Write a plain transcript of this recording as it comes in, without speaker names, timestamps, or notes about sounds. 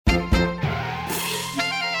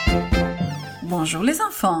Bonjour les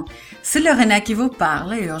enfants, c'est Lorena qui vous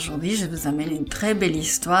parle et aujourd'hui je vous amène une très belle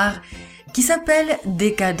histoire qui s'appelle «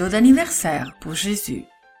 Des cadeaux d'anniversaire pour Jésus ».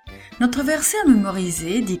 Notre verset à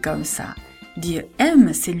mémoriser dit comme ça « Dieu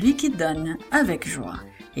aime celui qui donne avec joie ».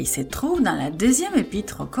 Et il se trouve dans la deuxième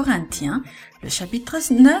épître aux Corinthiens, le chapitre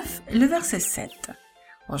 9, le verset 7.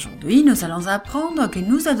 Aujourd'hui, nous allons apprendre que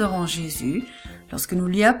nous adorons Jésus lorsque nous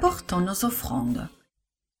lui apportons nos offrandes.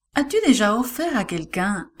 As-tu déjà offert à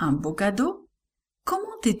quelqu'un un beau cadeau?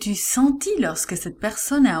 Comment t'es-tu senti lorsque cette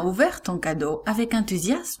personne a ouvert ton cadeau avec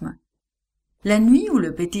enthousiasme? La nuit où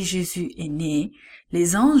le petit Jésus est né,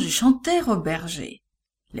 les anges chantèrent aux bergers.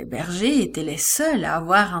 Les bergers étaient les seuls à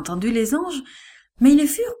avoir entendu les anges, mais ils ne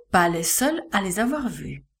furent pas les seuls à les avoir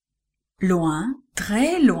vus. Loin,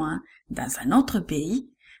 très loin, dans un autre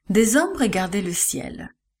pays, des hommes regardaient le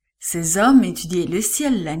ciel. Ces hommes étudiaient le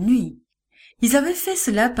ciel la nuit. Ils avaient fait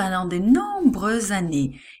cela pendant de nombreuses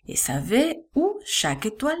années et savaient où chaque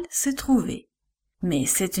étoile se trouvait. Mais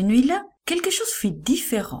cette nuit-là, quelque chose fut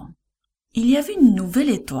différent. Il y avait une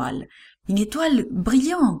nouvelle étoile, une étoile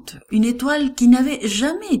brillante, une étoile qui n'avait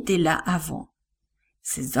jamais été là avant.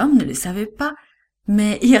 Ces hommes ne le savaient pas,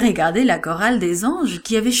 mais ils regardaient la chorale des anges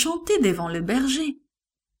qui avaient chanté devant le berger.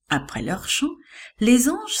 Après leur chant, les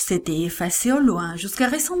anges s'étaient effacés au loin jusqu'à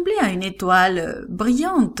ressembler à une étoile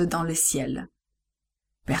brillante dans le ciel.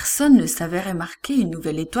 Personne ne savait remarquer une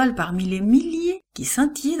nouvelle étoile parmi les milliers qui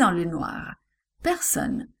scintillaient dans le noir.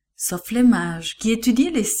 Personne, sauf les mages qui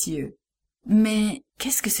étudiaient les cieux. Mais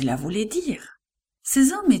qu'est-ce que cela voulait dire?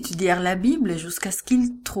 Ces hommes étudièrent la Bible jusqu'à ce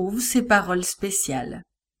qu'ils trouvent ces paroles spéciales.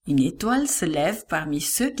 Une étoile se lève parmi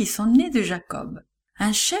ceux qui sont nés de Jacob.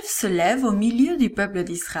 Un chef se lève au milieu du peuple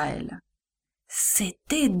d'Israël.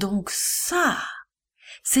 C'était donc ça!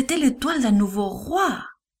 C'était l'étoile d'un nouveau roi!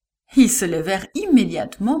 Ils se levèrent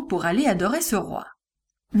immédiatement pour aller adorer ce roi.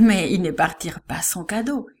 Mais ils ne partirent pas sans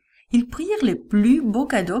cadeau. Ils prirent les plus beaux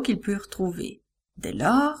cadeaux qu'ils purent trouver. De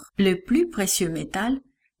l'or, le plus précieux métal,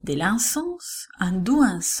 de l'encens, un doux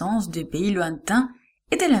encens de pays lointains,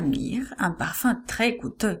 et de la myrrhe, un parfum très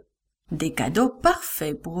coûteux. Des cadeaux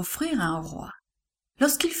parfaits pour offrir à un roi.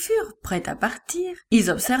 Lorsqu'ils furent prêts à partir, ils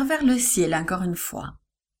observèrent le ciel encore une fois.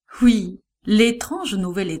 Oui, l'étrange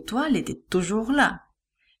nouvelle étoile était toujours là.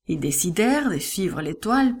 Ils décidèrent de suivre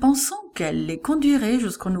l'étoile pensant qu'elle les conduirait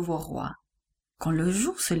jusqu'au nouveau roi. Quand le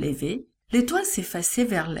jour se levait, l'étoile s'effaçait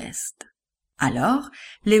vers l'est. Alors,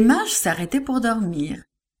 les mages s'arrêtaient pour dormir.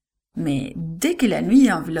 Mais dès que la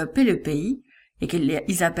nuit enveloppait le pays et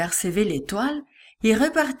qu'ils apercevaient l'étoile, ils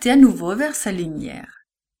repartaient à nouveau vers sa lumière.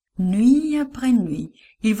 Nuit après nuit,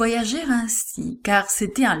 ils voyagèrent ainsi, car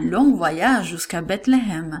c'était un long voyage jusqu'à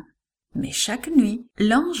Bethléem. Mais chaque nuit,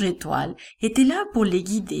 l'ange étoile était là pour les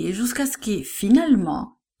guider jusqu'à ce que,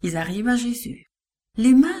 finalement, ils arrivent à Jésus.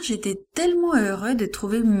 Les mages étaient tellement heureux de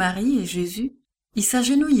trouver Marie et Jésus, ils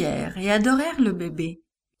s'agenouillèrent et adorèrent le bébé.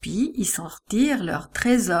 Puis ils sortirent leurs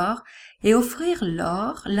trésors et offrirent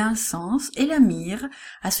l'or, l'encens et la myrrhe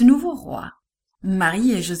à ce nouveau roi.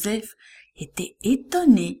 Marie et Joseph étaient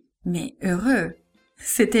étonnés, mais heureux.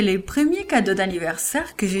 C'étaient les premiers cadeaux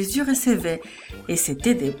d'anniversaire que Jésus recevait, et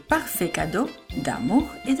c'étaient des parfaits cadeaux d'amour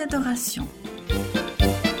et d'adoration.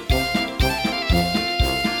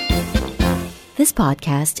 This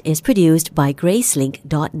podcast is produced by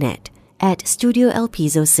gracelink.net at Studio El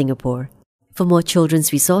Piso, Singapore. For more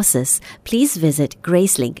children's resources, please visit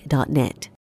gracelink.net.